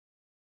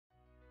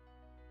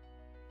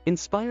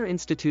Inspire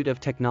Institute of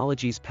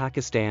Technologies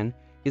Pakistan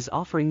is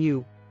offering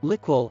you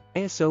LICQual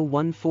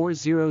ISO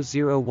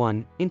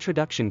 14001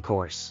 Introduction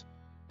Course.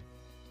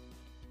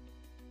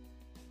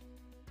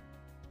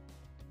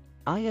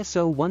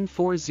 ISO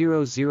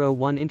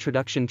 14001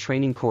 Introduction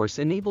Training Course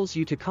enables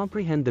you to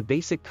comprehend the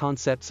basic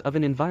concepts of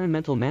an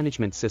environmental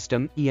management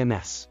system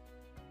 (EMS).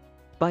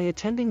 By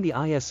attending the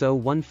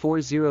ISO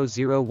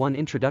 14001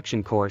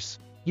 Introduction course,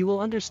 you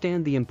will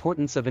understand the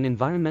importance of an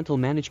environmental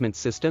management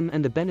system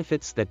and the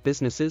benefits that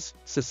businesses,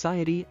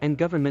 society, and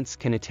governments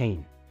can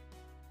attain.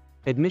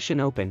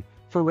 Admission open.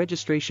 For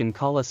registration,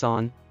 call us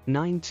on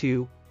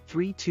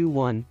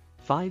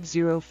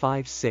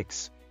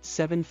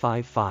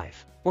 92-321-5056-755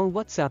 or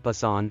WhatsApp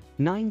us on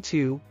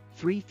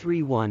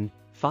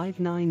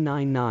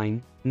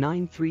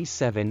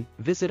 92-331-5999-937.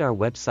 Visit our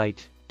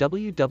website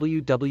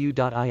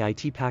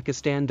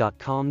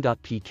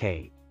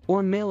www.iitpakistan.com.pk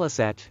or mail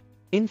us at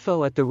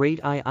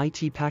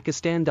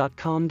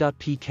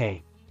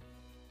info@iitpakistan.com.pk.